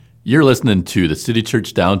You're listening to the City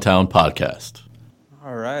Church Downtown podcast.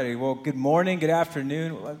 All righty. Well, good morning, good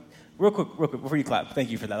afternoon. Real quick, before you clap.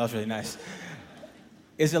 Thank you for that. That was really nice.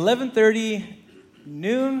 Is 11:30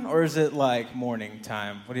 noon or is it like morning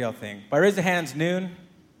time? What do y'all think? By raise of hands, noon?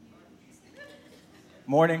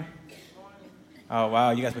 Morning? Oh,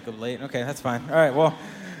 wow. You guys wake up late. Okay, that's fine. All right, well,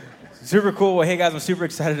 super cool. Well, hey, guys, I'm super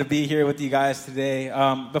excited to be here with you guys today.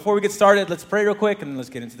 Before we get started, let's pray real quick, and let's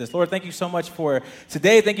get into this. Lord, thank you so much for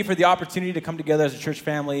today. Thank you for the opportunity to come together as a church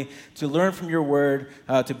family, to learn from your word,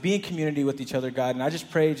 to be in community with each other, God. And I just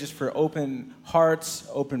pray just for open hearts,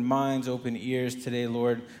 open minds, open ears today,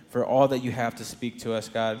 Lord, for all that you have to speak to us,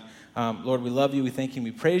 God. Lord, we love you, we thank you,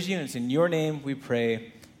 we praise you, and it's in your name we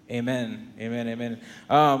pray. Amen. Amen. Amen.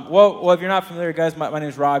 Well, if you're not familiar, guys, my name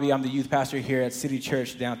is Robbie. I'm the youth pastor here at City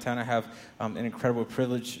Church Downtown. I have an incredible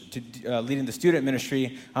privilege to leading the student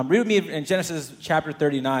ministry. Read with me in Genesis chapter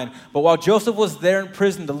 39. But while Joseph was there in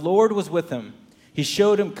prison, the Lord was with him. He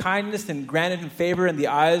showed him kindness and granted him favor in the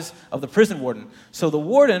eyes of the prison warden. So the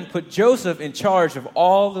warden put Joseph in charge of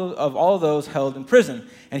all those held in prison,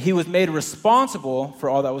 and he was made responsible for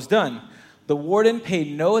all that was done. The warden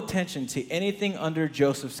paid no attention to anything under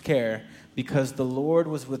Joseph's care because the Lord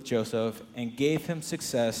was with Joseph and gave him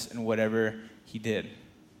success in whatever he did.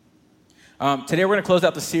 Today we're going to close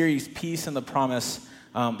out the series, Peace and the Promise,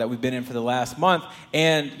 that we've been in for the last month.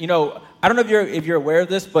 And, you know, I don't know if you're aware of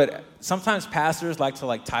this, but sometimes pastors like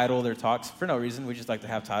to title their talks for no reason. We just like to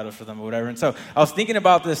have titles for them or whatever. And so I was thinking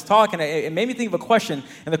about this talk, and it made me think of a question.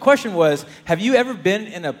 And the question was, have you ever been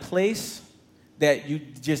in a place that you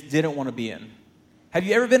just didn't want to be in? Have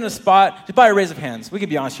you ever been in a spot, just by a raise of hands, we can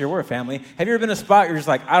be honest here, we're a family. Have you ever been in a spot you're just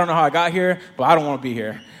like, I don't know how I got here, but I don't want to be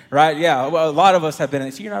here, right? Yeah, well, a lot of us have been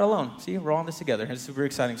in. See, you're not alone. See, we're all in this together. It's super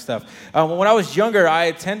exciting stuff. When I was younger, I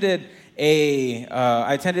attended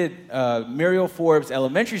Muriel Forbes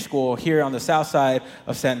Elementary School here on the south side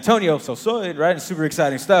of San Antonio, right? It's super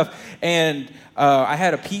exciting stuff. And I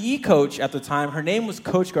had a PE coach at the time. Her name was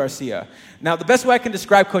Coach Garcia. Now, the best way I can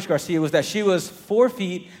describe Coach Garcia was that she was 4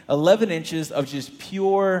 feet, 11 inches of just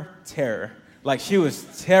pure terror. Like, she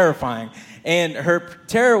was terrifying. And her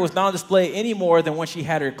terror was not on display any more than when she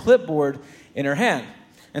had her clipboard in her hand.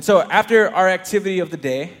 And so after our activity of the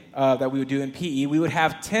day that we would do in PE, we would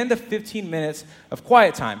have 10 to 15 minutes of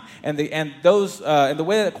quiet time. And the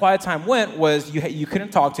way that quiet time went was you couldn't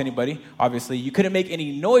talk to anybody, obviously. You couldn't make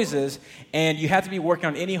any noises, and you had to be working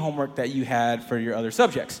on any homework that you had for your other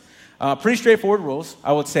subjects. Pretty straightforward rules,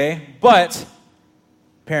 I would say. But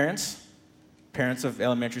parents of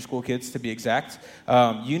elementary school kids to be exact,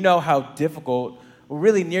 you know how difficult,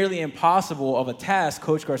 really nearly impossible of a task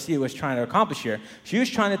Coach Garcia was trying to accomplish here. She was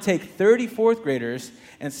trying to take 30 fourth graders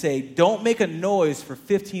and say, don't make a noise for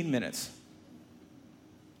 15 minutes.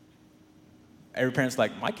 Every parent's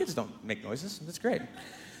like, my kids don't make noises. That's great.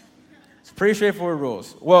 It's pretty straightforward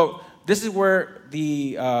rules. Well, this is where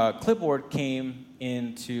the clipboard came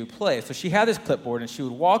into play. So she had this clipboard, and she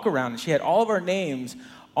would walk around, and she had all of our names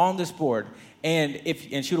on this board. And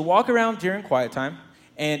she would walk around during quiet time,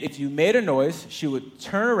 and if you made a noise, she would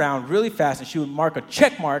turn around really fast, and she would mark a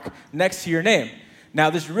check mark next to your name.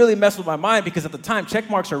 Now, this really messed with my mind because at the time, check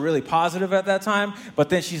marks are really positive at that time, but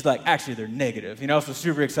then she's like, actually, they're negative, so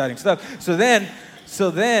super exciting stuff. So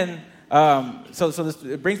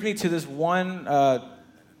it brings me to this one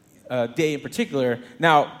day in particular.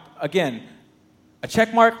 Now, again, a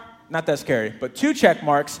check mark, not that scary, but 2 check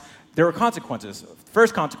marks, there were consequences.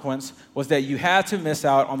 First consequence was that you had to miss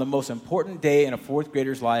out on the most important day in a fourth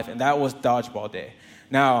grader's life, and that was dodgeball day.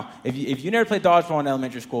 Now, if you never played dodgeball in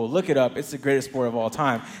elementary school, look it up. It's the greatest sport of all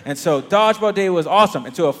time. And so dodgeball day was awesome.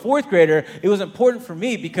 And to a fourth grader, it was important for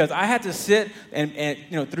me because I had to sit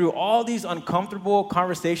and through all these uncomfortable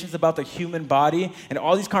conversations about the human body, and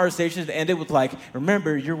all these conversations that ended with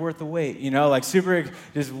remember, you're worth the wait, super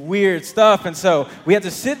just weird stuff. And so we had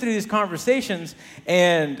to sit through these conversations,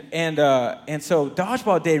 and so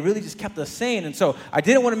dodgeball day really just kept us sane. And so I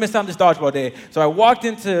didn't want to miss out on this dodgeball day. So I walked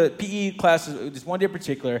into PE classes this one day in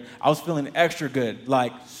particular. I was feeling extra good,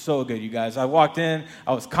 so good, you guys. I walked in,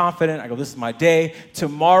 I was confident. I go, this is my day.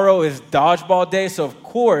 Tomorrow is dodgeball day, so of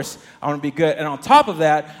course I want to be good. And on top of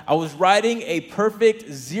that, I was riding a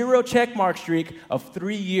perfect 0 check mark streak of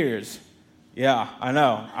 3 years. Yeah, I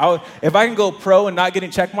know. If I can go pro and not getting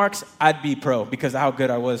check marks, I'd be pro because of how good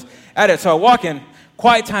I was at it. So I walk in,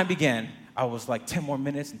 quiet time began. I was 10 more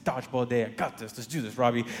minutes, and dodgeball day. I got this. Let's do this,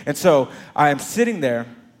 Robbie. And so I am sitting there,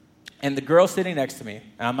 and the girl sitting next to me,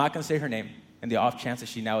 and I'm not going to say her name, in the off chance that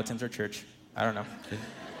she now attends our church, I don't know,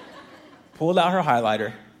 pulled out her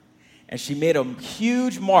highlighter, and she made a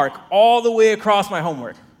huge mark all the way across my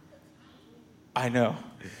homework. I know.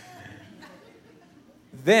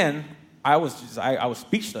 Then I was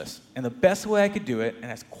speechless. And the best way I could do it,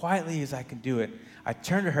 and as quietly as I could do it, I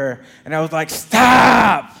turned to her and I was like,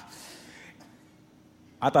 "Stop!"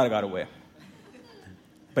 I thought I got away.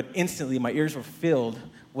 But instantly my ears were filled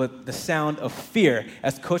with the sound of fear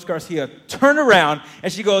as Coach Garcia turned around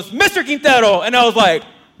and she goes, "Mr. Quintero!" And I was like,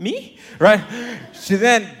 "Me?" Right? She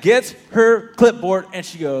then gets her clipboard and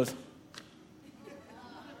she goes,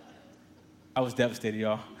 I was devastated,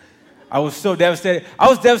 y'all. I was so devastated. I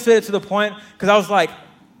was devastated to the point because I was like,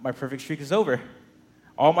 my perfect streak is over.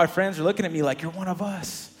 All my friends are looking at me like, "You're one of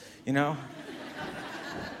us," you know?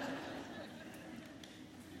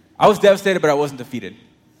 I was devastated, but I wasn't defeated.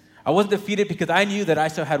 I wasn't defeated because I knew that I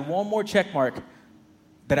still had one more check mark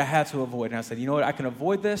that I had to avoid. And I said, you know what, I can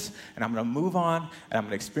avoid this, and I'm going to move on, and I'm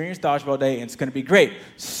going to experience Dodgeball Day, and it's going to be great.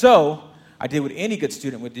 So I did what any good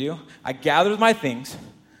student would do. I gathered my things.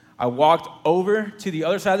 I walked over to the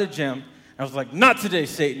other side of the gym, and I was like, "Not today,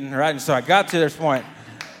 Satan," right? And so I got to this point.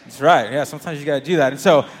 That's right, yeah, sometimes you got to do that. And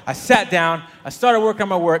so I sat down. I started working on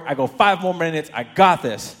my work. I go 5 more minutes. I got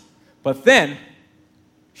this. But then,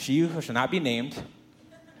 she who shall not be named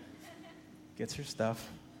gets her stuff,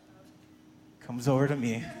 comes over to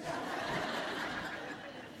me,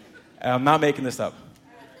 and I'm not making this up.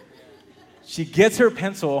 She gets her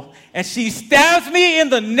pencil, and she stabs me in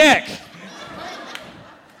the neck.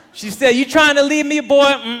 She said, "You trying to leave me, boy?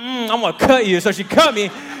 I'm going to cut you." So she cut me.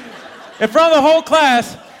 In front of the whole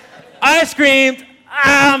class, I screamed,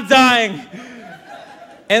 "I'm dying."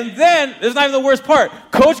 And then, this is not even the worst part.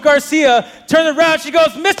 Coach Garcia turned around. She goes,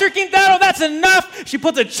 "Mr. Quintero, that's enough." She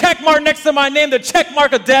puts a check mark next to my name, the check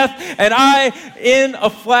mark of death. And I, in a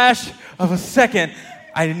flash of a second,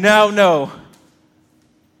 I now know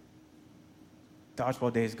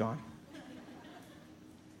Dodgeball Day is gone.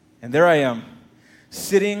 And there I am,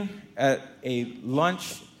 sitting at a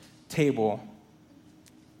lunch table.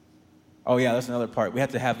 Oh, yeah, that's another part. We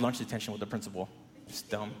had to have lunch detention with the principal. Just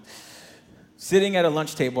dumb. Sitting at a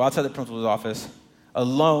lunch table outside the principal's office,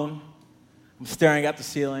 alone. I'm staring at the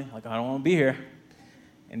ceiling, like, I don't want to be here.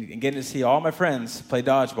 And getting to see all my friends play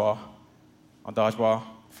dodgeball on Dodgeball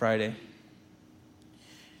Friday.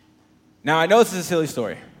 Now, I know this is a silly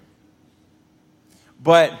story,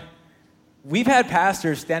 but we've had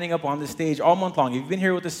pastors standing up on this stage all month long. If you've been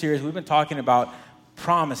here with the series, we've been talking about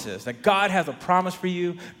promises, that God has a promise for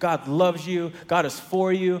you. God loves you. God is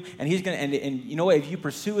for you. And he's going to, and you know what? If you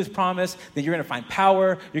pursue his promise, then you're going to find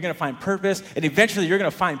power. You're going to find purpose. And eventually you're going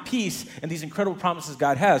to find peace in these incredible promises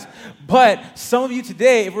God has. But some of you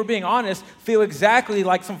today, if we're being honest, feel exactly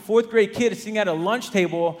like some 4th grade kid sitting at a lunch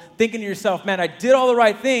table thinking to yourself, "Man, I did all the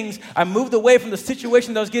right things. I moved away from the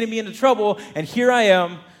situation that was getting me into trouble. And here I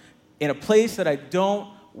am in a place that I don't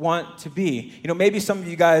want to be." You know, maybe some of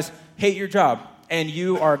you guys hate your job. And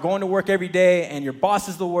you are going to work every day, and your boss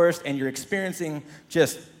is the worst, and you're experiencing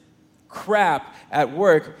just crap at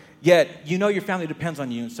work, yet you know your family depends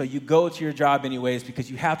on you, and so you go to your job anyways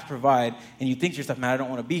because you have to provide, and you think to yourself, "Man, I don't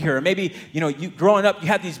want to be here." Or maybe, you growing up, you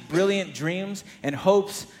had these brilliant dreams and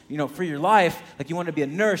hopes, for your life. Like you wanted to be a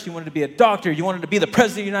nurse, you wanted to be a doctor, you wanted to be the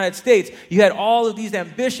president of the United States. You had all of these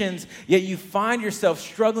ambitions, yet you find yourself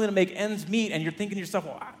struggling to make ends meet, and you're thinking to yourself,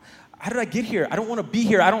 "Well, how did I get here? I don't want to be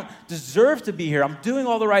here. I don't deserve to be here. I'm doing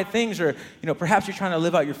all the right things." Or, perhaps you're trying to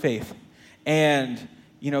live out your faith. And,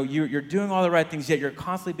 you're doing all the right things, yet you're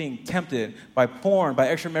constantly being tempted by porn, by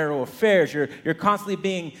extramarital affairs. You're constantly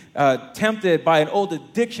being tempted by an old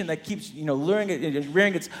addiction that keeps,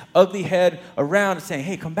 rearing its ugly head around and saying,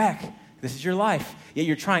 "Hey, come back. This is your life." Yet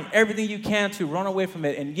you're trying everything you can to run away from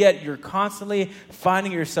it, and yet you're constantly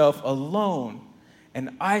finding yourself alone and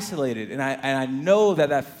isolated. And I know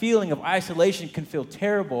that feeling of isolation can feel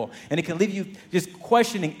terrible, and it can leave you just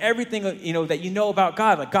questioning everything that you know about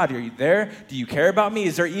God. Like, "God, are you there? Do you care about me?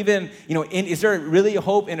 Is there even, is there really a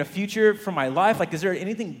hope in a future for my life? Like, is there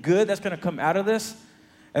anything good that's going to come out of this?"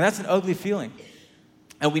 And that's an ugly feeling.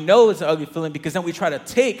 And we know it's an ugly feeling because then we try to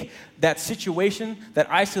take that situation, that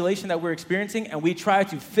isolation that we're experiencing, and we try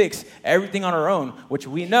to fix everything on our own, which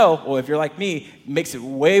we know, well, if you're like me, makes it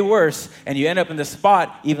way worse, and you end up in the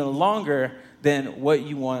spot even longer than what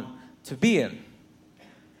you want to be in.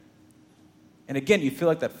 And again, you feel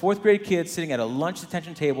like that 4th grade kid sitting at a lunch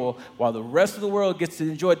detention table while the rest of the world gets to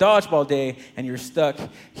enjoy Dodgeball Day, and you're stuck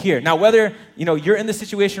here. Now, whether you're in this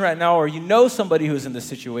situation right now or you know somebody who's in this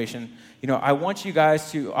situation, I want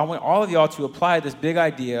all of y'all to apply this big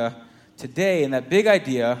idea today, and that big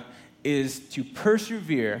idea is to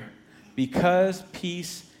persevere because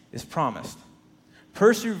peace is promised.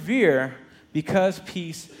 Persevere because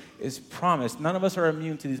peace is promised. None of us are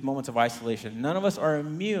immune to these moments of isolation. None of us are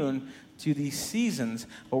immune to these seasons,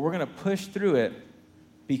 but we're going to push through it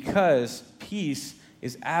because peace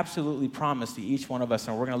is absolutely promised to each one of us,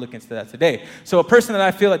 and we're going to look into that today. So a person that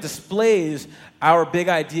I feel like displays our big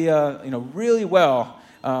idea, really well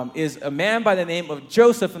is a man by the name of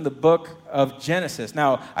Joseph in the book of Genesis.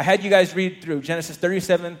 Now, I had you guys read through Genesis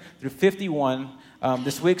 37 through 51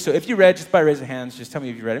 this week. So if you read, just by raise of hands, just tell me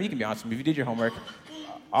if you read them. You can be honest with me if you did your homework.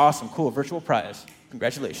 Awesome, cool, virtual prize.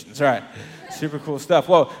 Congratulations. All right, super cool stuff.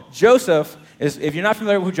 Well, Joseph is, if you're not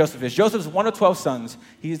familiar with who Joseph is, Joseph is one of 12 sons.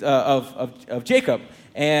 He's of Jacob.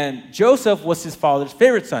 And Joseph was his father's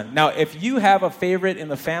favorite son. Now, if you have a favorite in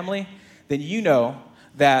the family, then you know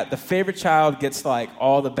that the favorite child gets like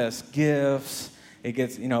all the best gifts. It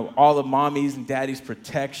gets, all the mommy's and daddy's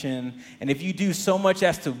protection. And if you do so much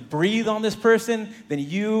as to breathe on this person, then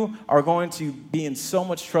you are going to be in so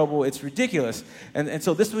much trouble. It's ridiculous. And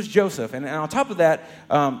so this was Joseph. And on top of that,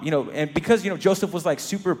 and because, Joseph was like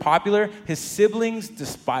super popular, his siblings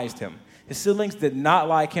despised him. His siblings did not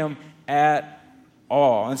like him at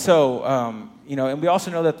all. And so, and we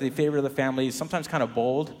also know that the favorite of the family is sometimes kind of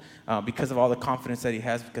bold because of all the confidence that he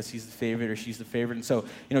has because he's the favorite or she's the favorite. And so,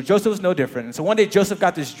 Joseph was no different. And so one day Joseph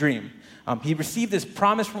got this dream. He received this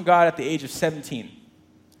promise from God at the age of 17.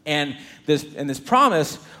 And this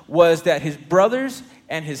promise was that his brothers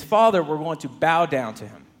and his father were going to bow down to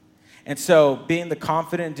him. And so, being the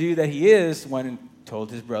confident dude that he is, went and told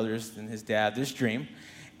his brothers and his dad this dream.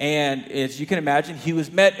 And as you can imagine, he was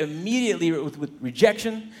met immediately with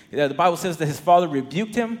rejection. The Bible says that his father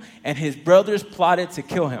rebuked him, and his brothers plotted to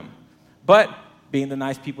kill him. But being the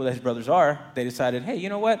nice people that his brothers are, they decided, hey, you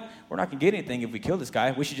know what? We're not going to get anything if we kill this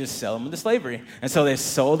guy. We should just sell him into slavery. And so they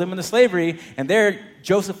sold him into slavery, and there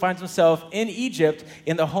Joseph finds himself in Egypt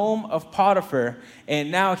in the home of Potiphar,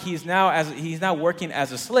 and now he's now working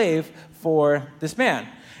as a slave for this man.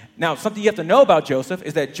 Now, something you have to know about Joseph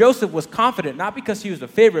is that Joseph was confident, not because he was the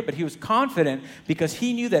favorite, but he was confident because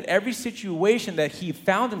he knew that every situation that he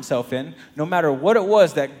found himself in, no matter what it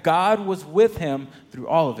was, that God was with him through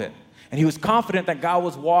all of it. And he was confident that God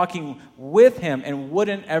was walking with him and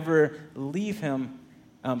wouldn't ever leave him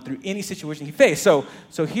through any situation he faced.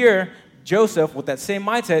 So here, Joseph, with that same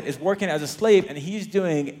mindset, is working as a slave, and he's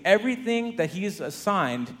doing everything that he's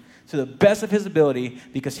assigned to the best of his ability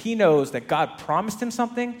because he knows that God promised him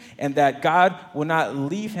something and that God will not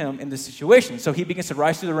leave him in this situation. So he begins to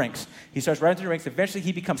rise through the ranks. He starts rising through the ranks. Eventually,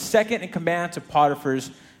 he becomes second in command to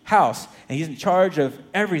Potiphar's house, and he's in charge of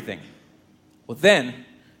everything. Well, then,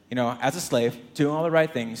 as a slave, doing all the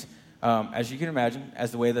right things, as you can imagine,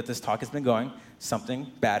 as the way that this talk has been going, something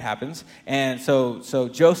bad happens. And so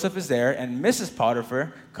Joseph is there, and Mrs.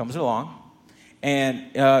 Potiphar comes along.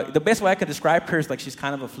 And the best way I could describe her is like she's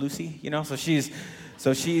kind of a floozy,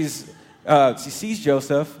 So she sees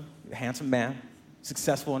Joseph, a handsome man,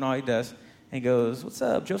 successful in all he does, and he goes, "What's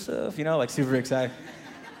up, Joseph?" Super excited.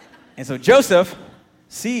 And so Joseph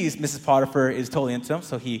sees Mrs. Potiphar is totally into him,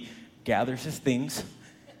 so he gathers his things,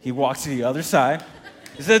 he walks to the other side,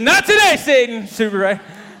 he says, "Not today, Satan!" Super right.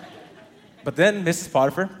 But then Mrs.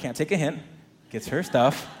 Potiphar can't take a hint, gets her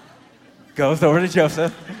stuff, goes over to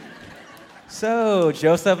Joseph. "So,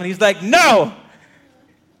 Joseph," and he's like, "No!"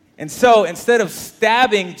 And so, instead of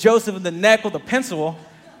stabbing Joseph in the neck with a pencil,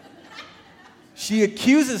 she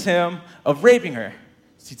accuses him of raping her.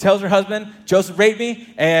 She tells her husband, "Joseph raped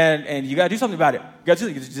me, and you got to do something about it. You got to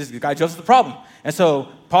do something. This guy Joseph's the problem." And so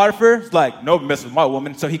Potiphar's like, "No mess with my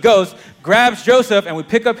woman." So he goes, grabs Joseph, and we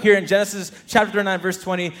pick up here in Genesis chapter 39, verse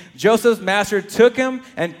 20. Joseph's master took him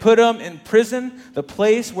and put him in prison, the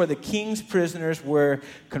place where the king's prisoners were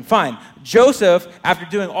confined. Joseph, after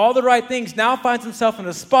doing all the right things, now finds himself in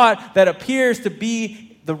a spot that appears to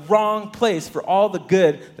be the wrong place for all the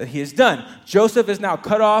good that he has done. Joseph is now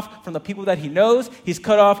cut off from the people that he knows. He's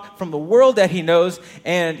cut off from the world that he knows,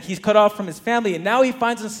 and he's cut off from his family. And now he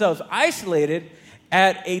finds himself isolated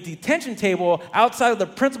at a detention table outside of the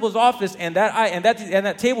principal's office, and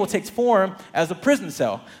that table takes form as a prison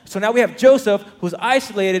cell. So now we have Joseph, who's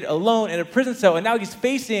isolated, alone in a prison cell, and now he's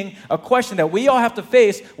facing a question that we all have to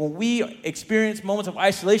face when we experience moments of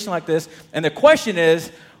isolation like this. And the question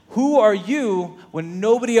is, who are you when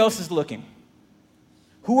nobody else is looking?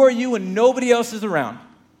 Who are you when nobody else is around?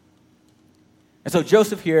 And so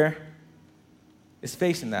Joseph here is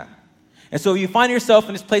facing that. And so you find yourself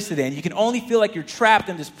in this place today, and you can only feel like you're trapped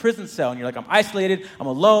in this prison cell, and you're like, "I'm isolated, I'm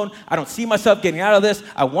alone, I don't see myself getting out of this,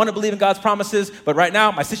 I want to believe in God's promises, but right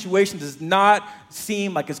now my situation does not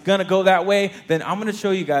seem like it's going to go that way." Then I'm going to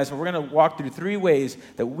show you guys, and we're going to walk through 3 ways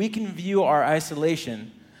that we can view our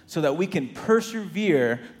isolation so that we can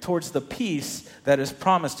persevere towards the peace that is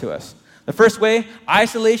promised to us. The first way,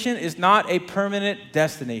 isolation is not a permanent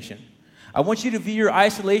destination. I want you to view your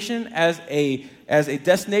isolation as a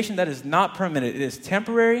destination that is not permanent. It is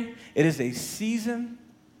temporary. It is a season.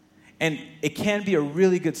 And it can be a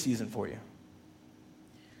really good season for you.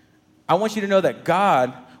 I want you to know that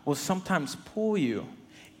God will sometimes pull you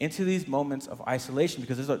into these moments of isolation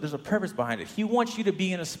because there's a purpose behind it. He wants you to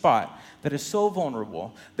be in a spot that is so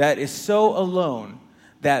vulnerable, that is so alone,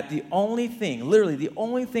 that the only thing, literally the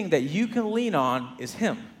only thing that you can lean on is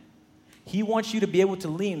Him. He wants you to be able to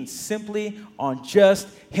lean simply on just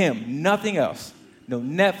Him, nothing else. No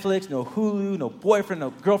Netflix, no Hulu, no boyfriend, no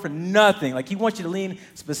girlfriend, nothing. Like, He wants you to lean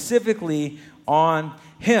specifically on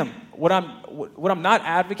Him. What I'm not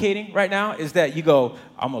advocating right now is that you go,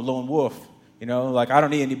 I'm a lone wolf. You know, like, I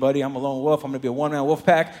don't need anybody. I'm a lone wolf. I'm going to be a one-man wolf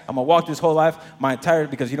pack. I'm going to walk this whole life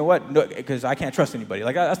because you know what? No, because I can't trust anybody.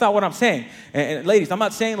 Like, that's not what I'm saying. And ladies, I'm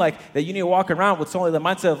not saying, like, that you need to walk around with solely the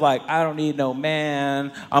mindset of, like, I don't need no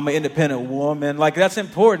man. I'm an independent woman. Like, that's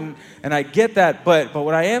important, and I get that. But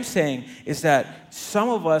what I am saying is that some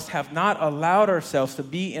of us have not allowed ourselves to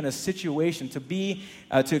be in a situation,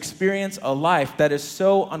 to experience a life that is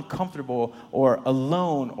so uncomfortable or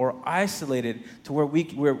alone or isolated to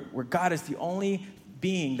where God is the only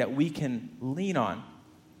being that we can lean on.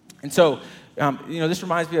 And so, this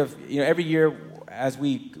reminds me of, every year as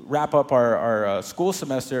we wrap up our school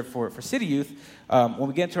semester for City Youth, when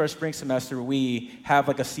we get into our spring semester, we have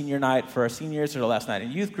like a senior night for our seniors, or the last night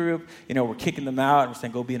in youth group. We're kicking them out and we're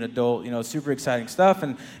saying, go be an adult, super exciting stuff.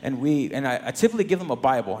 And I typically give them a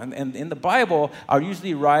Bible. And in the Bible, I'll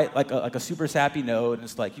usually write like a super sappy note. And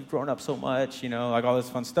it's like, you've grown up so much, like all this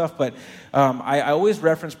fun stuff. But I always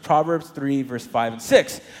reference Proverbs 3, verse 5 and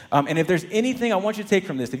 6. And if there's anything I want you to take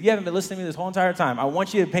from this, if you haven't been listening to me this whole entire time, I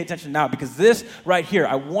want you to pay attention now, because this right here,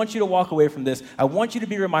 I want you to walk away from this. I want you to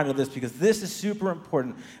be reminded of this, because this is super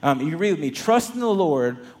important. You can read with me. Trust in the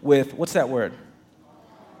Lord with, what's that word?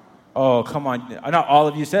 Oh, come on. Not all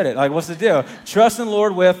of you said it. Like, what's the deal? Trust in the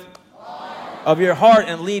Lord with of your heart,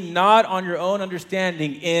 and lean not on your own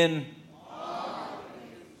understanding in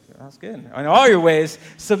that's good. In all your ways,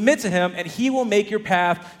 submit to Him, and He will make your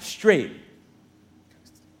path straight.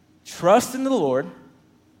 Trust in the Lord,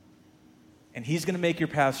 and He's going to make your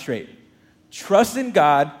path straight. Trust in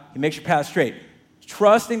God, He makes your path straight.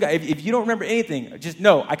 Trust in God. If you don't remember anything, just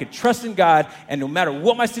know I could trust in God, and no matter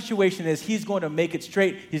what my situation is, He's going to make it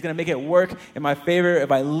straight. He's going to make it work in my favor.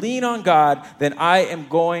 If I lean on God, then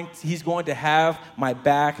He's going to have my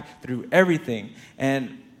back through everything.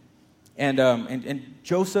 And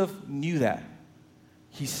Joseph knew that.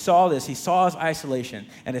 He saw this. He saw his isolation.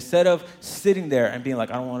 And instead of sitting there and being like,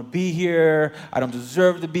 I don't want to be here, I don't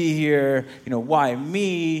deserve to be here, why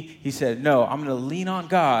me? He said, no, I'm going to lean on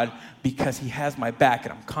God because He has my back,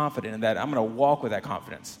 and I'm confident in that. I'm going to walk with that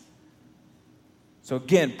confidence. So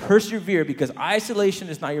again, persevere, because isolation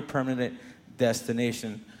is not your permanent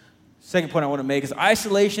destination. Second point I want to make is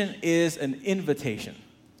isolation is an invitation.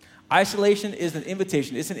 Isolation is an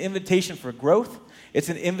invitation. It's an invitation for growth. It's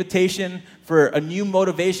an invitation for a new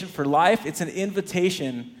motivation for life. It's an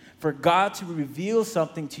invitation for God to reveal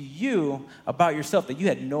something to you about yourself that you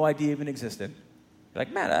had no idea even existed. You're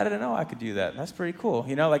like, man, I didn't know I could do that. That's pretty cool.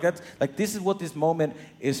 This is what this moment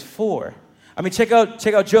is for. I mean, check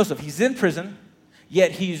out Joseph. He's in prison,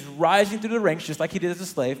 yet he's rising through the ranks just like he did as a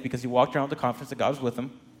slave, because he walked around with the confidence that God was with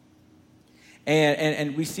him.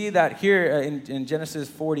 And we see that here in Genesis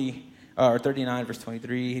 40, or 39, verse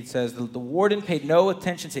 23, he says, the warden paid no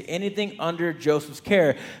attention to anything under Joseph's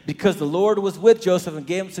care, because the Lord was with Joseph and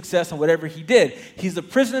gave him success in whatever he did. He's a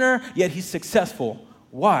prisoner, yet he's successful.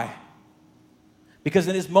 Why? Because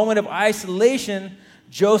in this moment of isolation,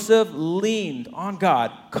 Joseph leaned on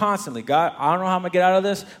God constantly. God, I don't know how I'm going to get out of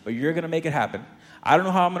this, but you're going to make it happen. I don't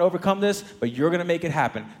know how I'm going to overcome this, but you're going to make it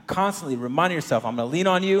happen. Constantly reminding yourself, I'm going to lean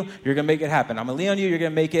on you, you're going to make it happen. I'm going to lean on you, you're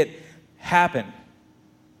going to make it happen.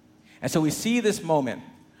 And so we see this moment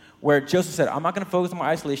where Joseph said, I'm not going to focus on my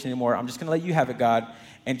isolation anymore. I'm just going to let you have it, God.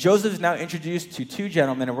 And Joseph is now introduced to two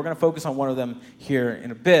gentlemen, and we're going to focus on one of them here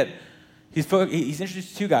in a bit. He's introduced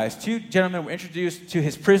to two guys. Two gentlemen were introduced to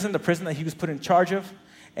his prison, the prison that he was put in charge of,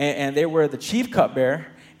 and they were the chief cupbearer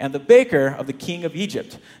and the baker of the king of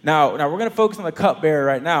Egypt. Now we're going to focus on the cupbearer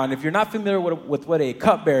right now. And if you're not familiar with what a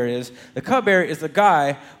cupbearer is, the cupbearer is the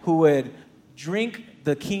guy who would drink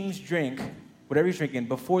the king's drink, whatever he's drinking,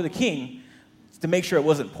 before the king, to make sure it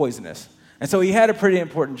wasn't poisonous. And so he had a pretty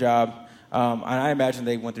important job. And I imagine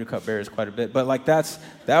they went through cupbearers quite a bit, but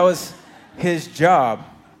that was his job.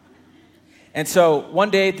 And so one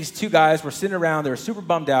day, these two guys were sitting around. They were super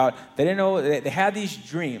bummed out. They didn't know, they had these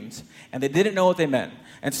dreams, and they didn't know what they meant.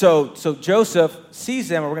 And so Joseph sees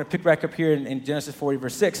them, and we're going to pick back up here in Genesis 40,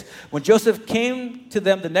 verse 6. When Joseph came to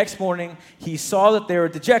them the next morning, he saw that they were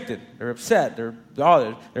dejected. They're upset. They're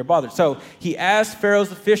bothered. So he asked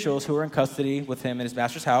Pharaoh's officials who were in custody with him in his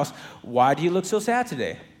master's house, "Why do you look so sad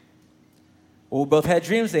today?" "Well, we both had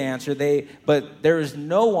dreams," they answered, "but there is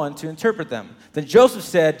no one to interpret them." Then Joseph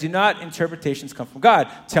said, "Do not interpretations come from God?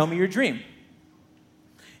 Tell me your dream."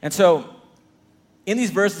 And so in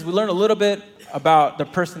these verses, we learn a little bit about the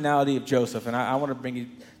personality of Joseph, and I want to bring you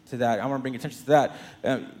to that. I want to bring your attention to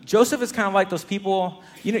that. Joseph is kind of like those people,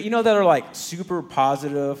 you know, that are like super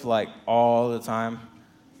positive, like all the time.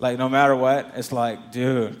 Like, no matter what, it's like,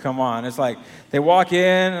 dude, come on. It's like, they walk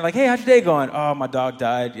in and like, "Hey, how's your day going?" "Oh, my dog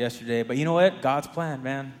died yesterday." But you know what? God's plan,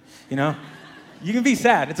 man. You know? You can be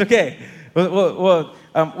sad. It's okay. Well,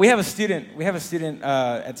 we have a student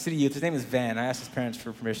at City Youth. His name is Van. I asked his parents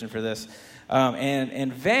for permission for this.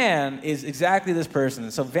 And Van is exactly this person.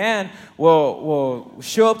 So Van will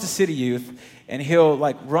show up to City Youth, and he'll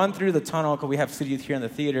like run through the tunnel, because we have City Youth here in the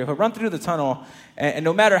theater. He'll run through the tunnel, and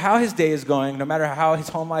no matter how his day is going, no matter how his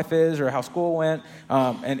home life is or how school went,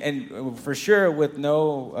 and for sure with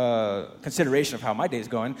no consideration of how my day is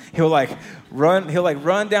going, he'll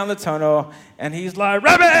run down the tunnel, and he's like,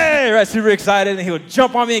 "Rabbi!" Right, super excited, and he'll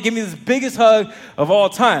jump on me and give me this biggest hug of all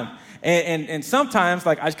time. And sometimes,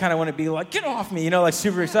 like, I just kind of want to be like, "Get off me," you know, like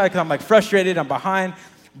super excited because I'm like frustrated, I'm behind.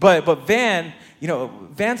 But Van, you know,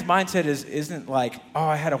 Van's mindset isn't like, "Oh,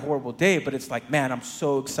 I had a horrible day," but it's like, "Man, I'm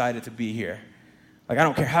so excited to be here. Like, I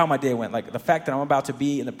don't care how my day went. Like, the fact that I'm about to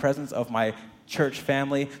be in the presence of my church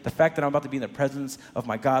family, the fact that I'm about to be in the presence of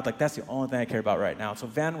my God, like, that's the only thing I care about right now." So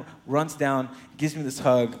Van runs down, gives me this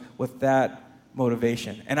hug with that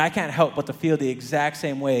motivation. And I can't help but to feel the exact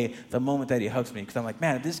same way the moment that he hugs me, because I'm like,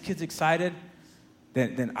 man, if this kid's excited,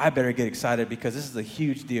 then I better get excited, because this is a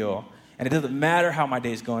huge deal. And it doesn't matter how my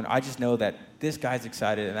day's going. I just know that this guy's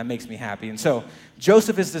excited, and that makes me happy. And so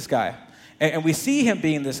Joseph is this guy. And we see him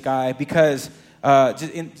being this guy because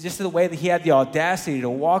just the way that he had the audacity to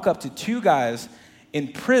walk up to two guys in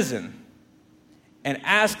prison and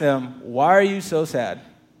ask them, "Why are you so sad?"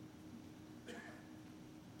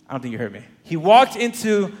 I don't think you heard me. He walked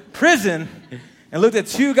into prison and looked at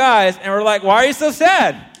two guys and were like, "Why are you so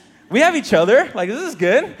sad? We have each other. Like, this is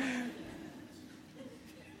good."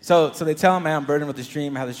 So they tell him, "Man, I'm burdened with this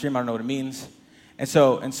dream. I have this dream. I don't know what it means." And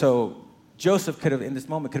so Joseph could have, in this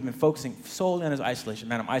moment, could have been focusing solely on his isolation.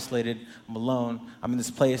 "Man, I'm isolated. I'm alone. I'm in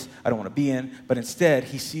this place I don't want to be in." But instead,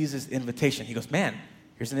 he sees this invitation. He goes, "Man,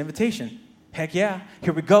 here's an invitation. Heck yeah,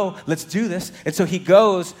 here we go. Let's do this." And so he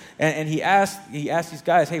goes and he asks these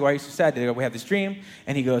guys, "Hey, why are you so sad?" They go, "We have this dream."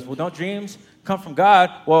 And he goes, "Well, don't dreams come from God?"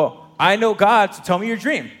 "Well, I know God, so tell me your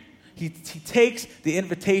dream." He takes the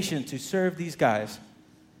invitation to serve these guys.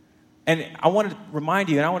 And I want to remind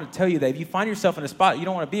you, and I want to tell you that if you find yourself in a spot you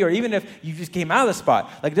don't want to be, or even if you just came out of the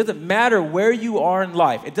spot, like, it doesn't matter where you are in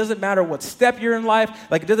life. It doesn't matter what step you're in life.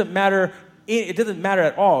 Like, it doesn't matter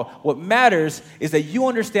at all. What matters is that you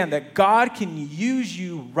understand that God can use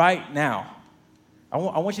you right now. I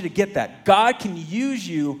want you to get that. God can use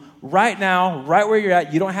you right now, right where you're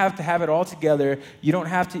at. You don't have to have it all together. You don't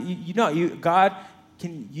have to, God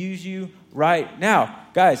can use you right now.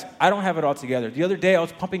 Guys, I don't have it all together. The other day I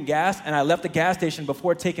was pumping gas and I left the gas station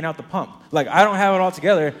before taking out the pump. Like, I don't have it all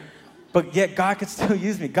together, but yet God can still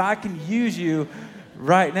use me. God can use you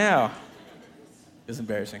right now. It's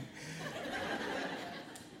embarrassing.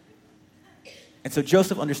 And so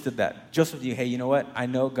Joseph understood that. Joseph knew, hey, you know what? I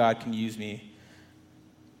know God can use me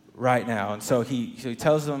right now. And so he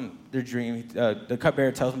tells them their dream. The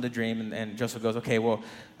cupbearer tells them the dream, and Joseph goes, okay, well,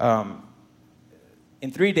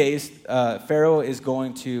 in 3 days, Pharaoh is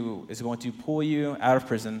going to pull you out of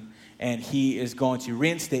prison, and he is going to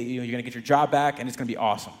reinstate you. You're going to get your job back, and it's going to be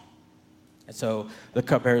awesome. And so the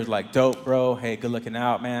cupbearer is like, dope, bro. Hey, good looking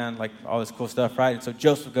out, man. Like, all this cool stuff, right? And so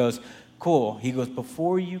Joseph goes, cool. He goes,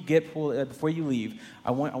 before you leave,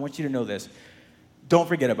 I want you to know this. Don't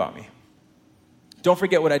forget about me. Don't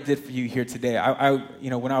forget what I did for you here today.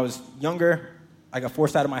 When I was younger, I got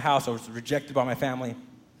forced out of my house. I was rejected by my family.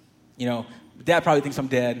 Dad probably thinks I'm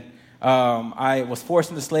dead. I was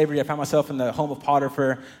forced into slavery. I found myself in the home of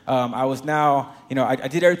Potiphar. I was now, I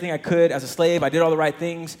did everything I could as a slave. I did all the right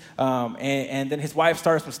things. And then his wife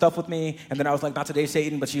started some stuff with me. And then I was like, not today,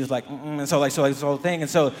 Satan. But she was like, and so this whole thing. And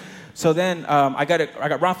so then I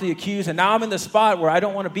got wrongfully accused. And now I'm in the spot where I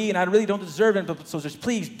don't want to be. And I really don't deserve it. So just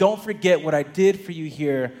please don't forget what I did for you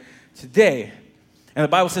here today. And the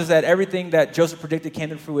Bible says that everything that Joseph predicted came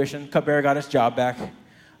to fruition. Cupbearer got his job back.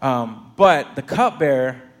 But the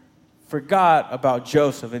cupbearer forgot about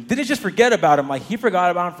Joseph and didn't just forget about him, like he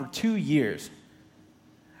forgot about him for 2 years.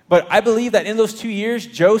 But I believe that in those 2 years,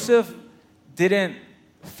 Joseph didn't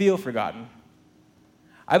feel forgotten.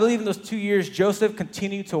 I believe in those 2 years, Joseph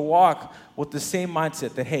continued to walk with the same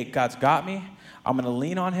mindset that, hey, God's got me. I'm going to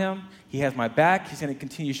lean on him. He has my back. He's going to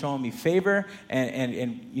continue showing me favor.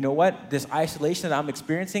 And you know what? This isolation that I'm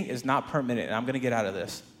experiencing is not permanent, and I'm going to get out of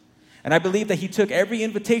this. And I believe that he took every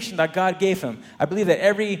invitation that God gave him. I believe that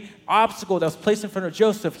every obstacle that was placed in front of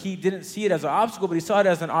Joseph, he didn't see it as an obstacle, but he saw it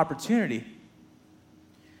as an opportunity.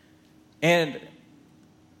 So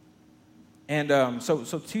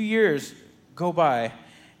 2 years go by,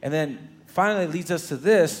 and then finally it leads us to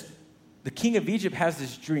this. The king of Egypt has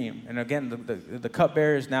this dream. And again, the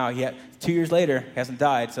cupbearer is now, 2 years later, he hasn't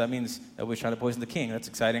died, so that means that we're trying to poison the king. That's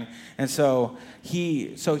exciting. And so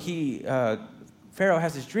Pharaoh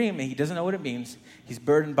has this dream, and he doesn't know what it means. He's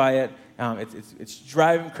burdened by it. It's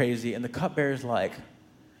driving him crazy. And the cupbearer is like,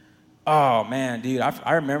 oh, man, dude,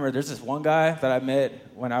 I remember there's this one guy that I met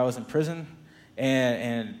when I was in prison,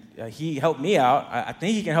 and he helped me out. I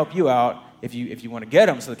think he can help you out if you want to get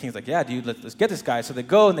him. So the king's like, yeah, dude, let's get this guy. So they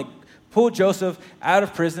go and they pull Joseph out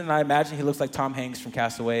of prison. And I imagine he looks like Tom Hanks from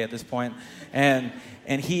Castaway at this point. And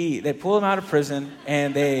they pull him out of prison,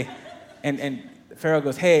 and Pharaoh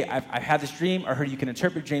goes, hey, I've had this dream. I heard you can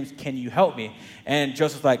interpret dreams. Can you help me? And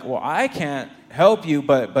Joseph's like, well, I can't help you,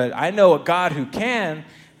 but I know a God who can,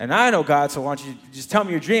 and I know God, so why don't you just tell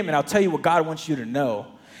me your dream, and I'll tell you what God wants you to know.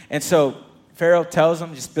 And so Pharaoh tells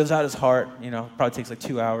him, just spills out his heart. Probably takes like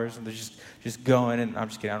 2 hours, and they're just going, and I'm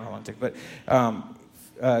just kidding, I don't know how long it takes.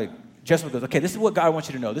 But Joseph goes, okay, this is what God wants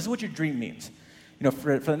you to know. This is what your dream means.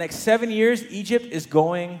 For the next 7 years, Egypt is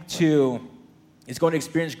going to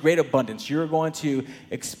experience great abundance. You're going to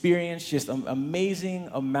experience just amazing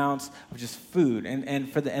amounts of just food.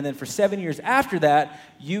 And then for 7 years after that,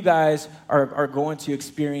 you guys are going to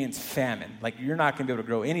experience famine. Like, you're not going to be able to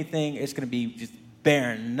grow anything. It's going to be just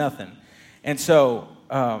barren, nothing. And so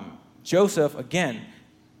Joseph, again,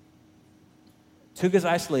 took his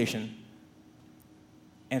isolation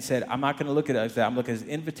and said, I'm not going to look at it as that. I'm looking at his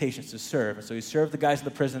invitations to serve. And so he served the guys in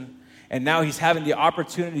the prison, and now he's having the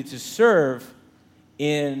opportunity to serve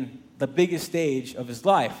in the biggest stage of his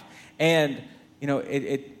life. And,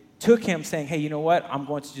 it took him saying, hey, you know what? I'm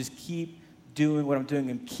going to just keep doing what I'm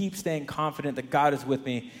doing and keep staying confident that God is with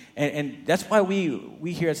me. And that's why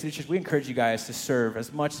we here at City Church, we encourage you guys to serve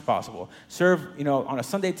as much as possible. Serve, on a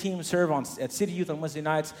Sunday team, serve at City Youth on Wednesday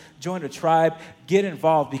nights, join a tribe, get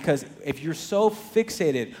involved, because if you're so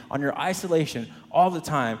fixated on your isolation all the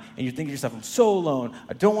time and you think to yourself, I'm so alone,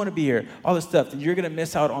 I don't want to be here, all this stuff, then you're going to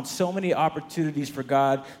miss out on so many opportunities for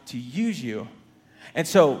God to use you. And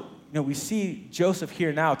so, we see Joseph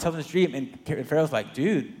here now telling his dream, and Pharaoh's like,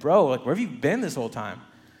 dude, bro, like, where have you been this whole time?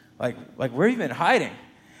 Like where have you been hiding?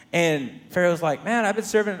 And Pharaoh's like, man, I've been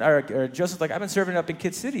serving, or Joseph's like, I've been serving up in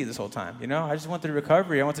Kid City this whole time, I just went through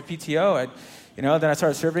recovery, I went to PTO, then I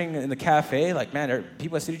started serving in the cafe. Like, man,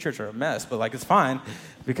 people at City Church are a mess, but like, it's fine,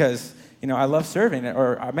 because, I love serving,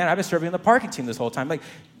 or man, I've been serving in the parking team this whole time. Like,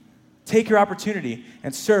 take your opportunity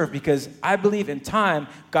and serve, because I believe in time,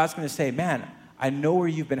 God's going to say, man, I know where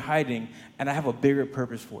you've been hiding, and I have a bigger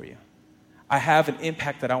purpose for you. I have an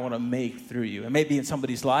impact that I want to make through you. It may be in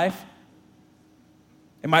somebody's life.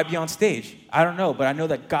 It might be on stage. I don't know, but I know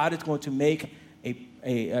that God is going to make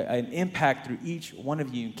an impact through each one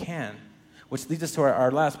of you and can. Which leads us to our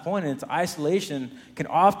last point, and it's isolation can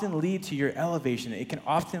often lead to your elevation. It can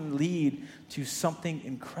often lead to something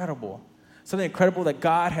incredible. Something incredible that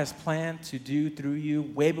God has planned to do through you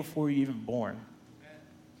way before you're even born.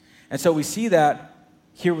 And so we see that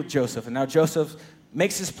here with Joseph. And now Joseph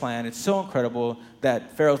makes his plan. It's so incredible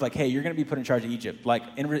that Pharaoh's like, hey, you're going to be put in charge of Egypt. Like,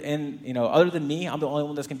 other than me, I'm the only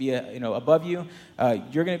one that's going to be, above you.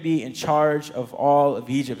 You're going to be in charge of all of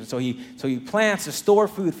Egypt. And so he plans to store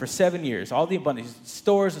food for 7 years, all the abundance.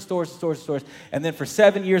 Stores. And then for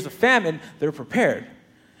 7 years of famine, they're prepared.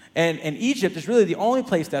 And Egypt is really the only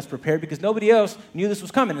place that's prepared, because nobody else knew this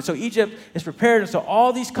was coming. And so Egypt is prepared. And so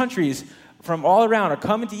all these countries from all around are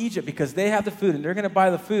coming to Egypt because they have the food, and they're going to buy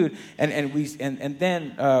the food. And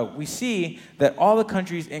then we see that all the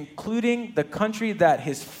countries, including the country that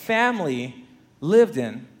his family lived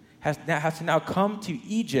in, has to now come to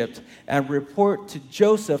Egypt and report to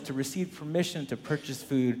Joseph to receive permission to purchase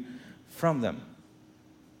food from them.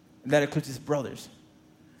 And that includes his brothers.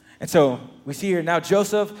 And so we see here now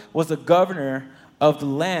Joseph was the governor of the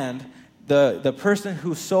land, the person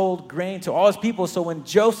who sold grain to all his people. So when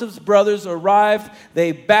Joseph's brothers arrived,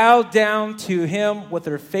 they bowed down to him with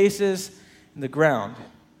their faces in the ground.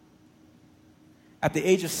 at the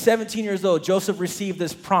age of 17 years old, Joseph received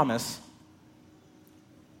this promise.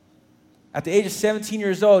 At the age of 17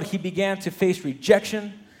 years old, he began to face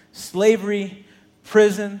rejection, slavery,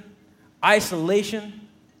 prison, isolation.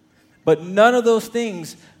 But none of those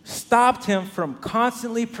things stopped him from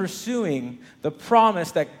constantly pursuing the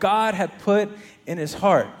promise that God had put in his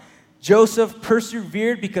heart. Joseph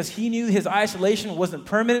persevered because he knew his isolation wasn't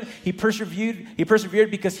permanent. He persevered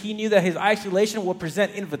because he knew that his isolation would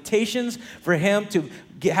present invitations for him to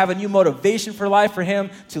have a new motivation for life, for him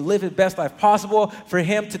to live his best life possible, for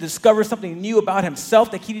him to discover something new about himself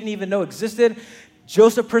that he didn't even know existed.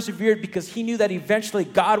 Joseph persevered because he knew that eventually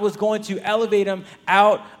God was going to elevate him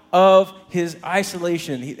out of his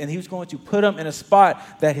isolation, and he was going to put him in a spot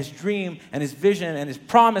that his dream and his vision and his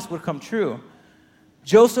promise would come true.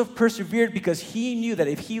 Joseph persevered because he knew that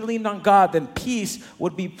if he leaned on God, then peace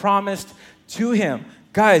would be promised to him.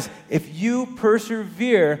 Guys, if you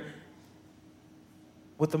persevere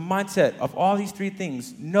with the mindset of all these three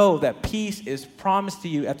things, know that peace is promised to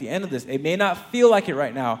you at the end of this. It may not feel like it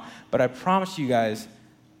right now, but I promise you guys,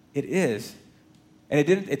 it is. And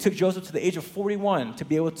it took Joseph to the age of 41 to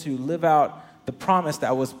be able to live out the promise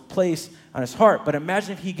that was placed on his heart. But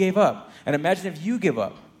imagine if he gave up, and imagine if you give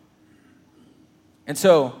up. And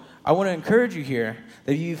so I want to encourage you here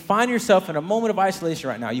that if you find yourself in a moment of isolation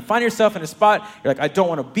right now, you find yourself in a spot, you're like, I don't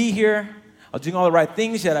want to be here. I'm doing all the right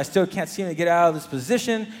things, yet I still can't seem to get out of this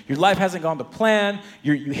position. Your life hasn't gone to plan.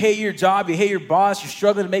 You hate your job. You hate your boss. You're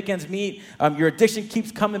struggling to make ends meet. Your addiction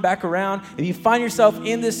keeps coming back around. If you find yourself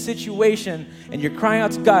in this situation and you're crying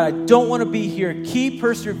out to God, I don't want to be here, keep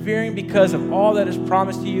persevering because of all that is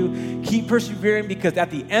promised to you. Keep persevering because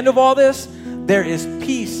at the end of all this, there is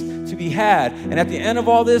peace to be had. And at the end of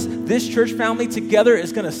all this church family together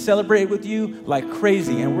is going to celebrate with you like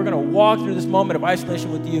crazy. And we're going to walk through this moment of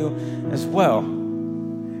isolation with you as well.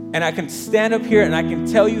 And I can stand up here and I can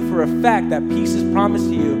tell you for a fact that peace is promised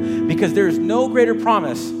to you because there is no greater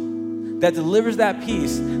promise that delivers that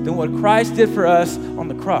peace than what Christ did for us on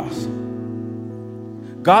the cross.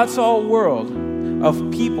 God saw a world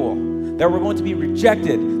of people that were going to be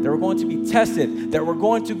rejected, that were going to be tested, that were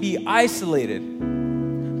going to be isolated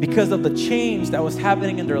because of the change that was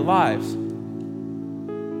happening in their lives.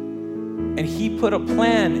 And he put a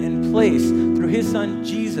plan in place through his son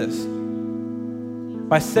Jesus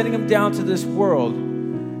by sending him down to this world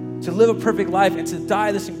to live a perfect life and to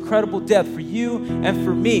die this incredible death for you and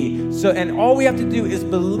for me. And all we have to do is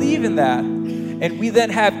believe in that, and we then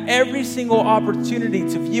have every single opportunity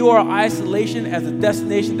to view our isolation as a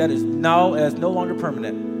destination that is no longer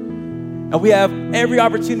permanent. And we have every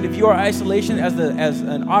opportunity to view our isolation as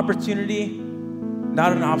an opportunity,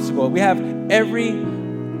 not an obstacle. We have every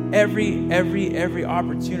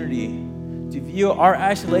opportunity to view our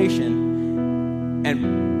isolation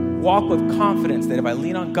and walk with confidence that if I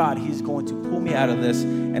lean on God, he's going to pull me out of this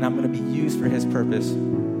and I'm going to be used for his purpose.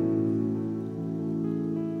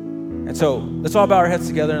 And so let's all bow our heads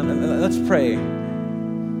together and let's pray.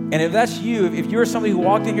 And if that's you, if you're somebody who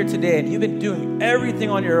walked in here today and you've been doing everything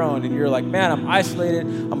on your own and you're like, man, I'm isolated,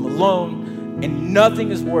 I'm alone, and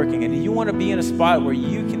nothing is working, and you want to be in a spot where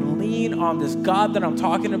you can lean on this God that I'm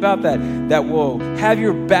talking about that will have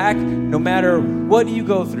your back no matter what you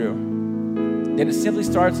go through, then it simply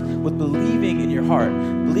starts with believing in your heart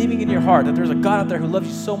that there's a God out there who loves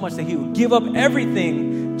you so much that he would give up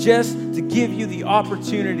everything just to give you the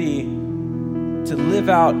opportunity to live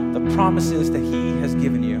out the promises that he has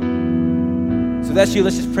given you. So that's you.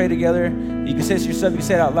 Let's just pray together. You can say this to yourself. You can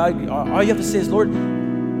say it out loud. All you have to say is, Lord,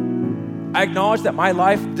 I acknowledge that my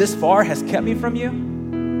life this far has kept me from you.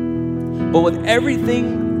 But with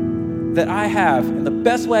everything that I have, and the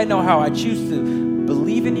best way I know how, I choose to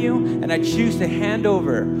believe in you, and I choose to hand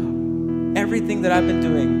over everything that I've been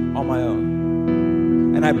doing on my own.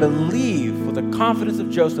 And I believe with the confidence of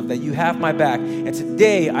Joseph that you have my back. And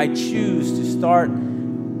today I choose to start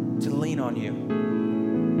to lean on you.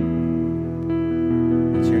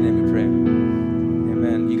 It's your name we pray.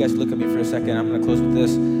 Amen. You guys look at me for a second. I'm going to close with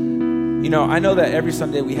this. You know, I know that every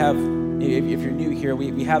Sunday we have, if you're new here,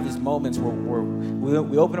 we have these moments where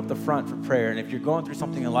we open up the front for prayer. And if you're going through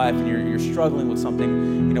something in life and you're struggling with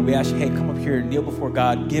something, you know, we ask you, hey, come up here, kneel before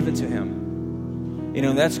God, give it to him. You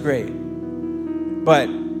know, that's great. But,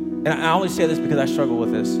 and I only say this because I struggle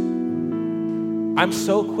with this. I'm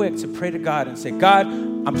so quick to pray to God and say, God,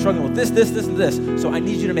 I'm struggling with this, and this. So I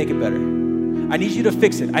need you to make it better. I need you to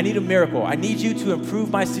fix it. I need a miracle. I need you to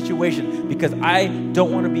improve my situation because I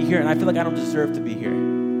don't want to be here and I feel like I don't deserve to be here.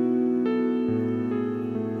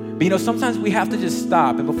 But you know, sometimes we have to just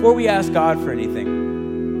stop. And before we ask God for anything,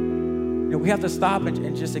 you know, we have to stop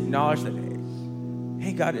and just acknowledge that,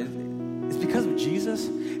 hey, God, it's because of Jesus.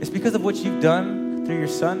 It's because of what you've done through your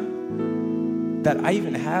son that I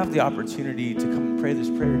even have the opportunity to come and pray this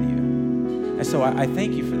prayer to you. And so I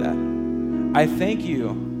thank you for that. I thank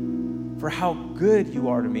you for how good you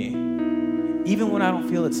are to me, even when I don't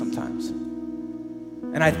feel it sometimes.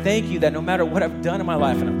 And I thank you that no matter what I've done in my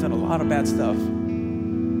life, and I've done a lot of bad stuff,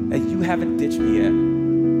 that you haven't ditched me yet,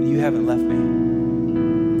 and you haven't left me.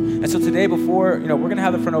 And so today, before, we're going to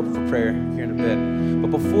have the front open for prayer here in a bit.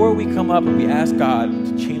 But before we come up and we ask God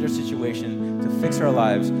to change our situation, to fix our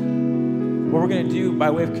lives, what we're going to do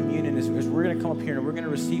by way of communion is we're going to come up here and we're going to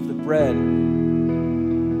receive the bread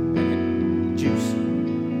and juice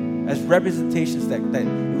as representations that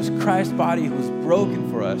it was Christ's body who was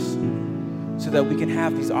broken for us so that we can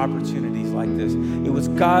have these opportunities like this. It was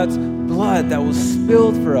God's blood that was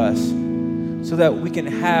spilled for us so that we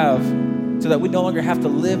no longer have to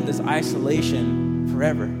live in this isolation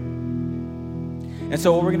forever. And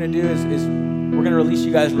so what we're going to do is we're going to release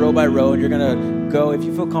you guys row by row, and you're going to go, if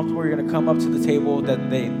you feel comfortable, you're going to come up to the table that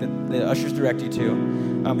the ushers direct you to,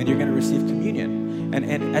 and you're going to receive communion. And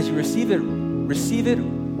as you receive it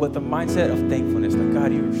with the mindset of thankfulness, like,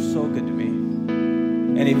 God, you are so good to me.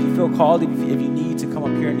 And if you feel called, if you need to come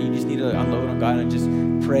up here and you just need to unload on God and just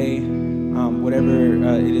pray,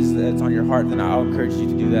 whatever it is that's on your heart, then I'll encourage you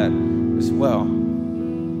to do that as well.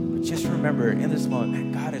 But just remember, in this moment,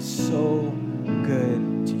 man, God is so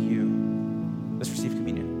good to you. Let's receive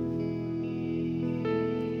communion.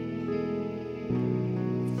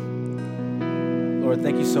 Lord,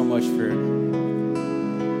 thank you so much for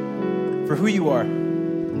who you are.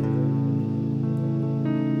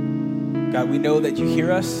 God, we know that you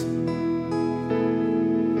hear us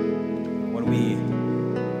when we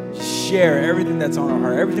share everything that's on our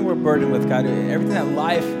heart, everything we're burdened with, God, everything that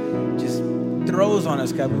life just throws on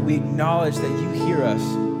us, God. We acknowledge that you hear us,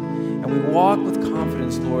 and we walk with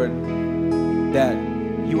confidence, Lord, that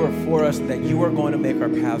you are for us and that you are going to make our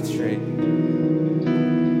path straight.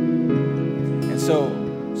 And so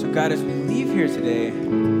God, as we leave here today,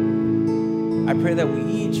 I pray that we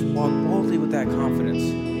each walk boldly with that confidence.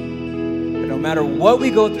 That no matter what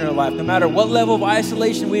we go through in our life, no matter what level of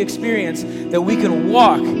isolation we experience, that we can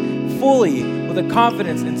walk fully with a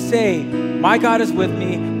confidence and say, my God is with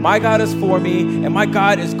me, my God is for me, and my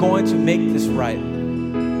God is going to make this right.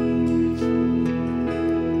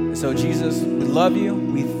 And so, Jesus, we love you,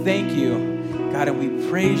 we thank you, God, and we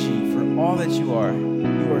praise you for all that you are.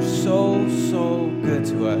 You are so, so good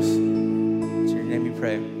to us. In your name we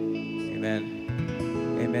pray. Amen.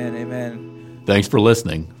 Amen. Amen. Thanks for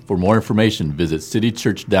listening. For more information, visit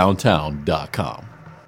citychurchdowntown.com.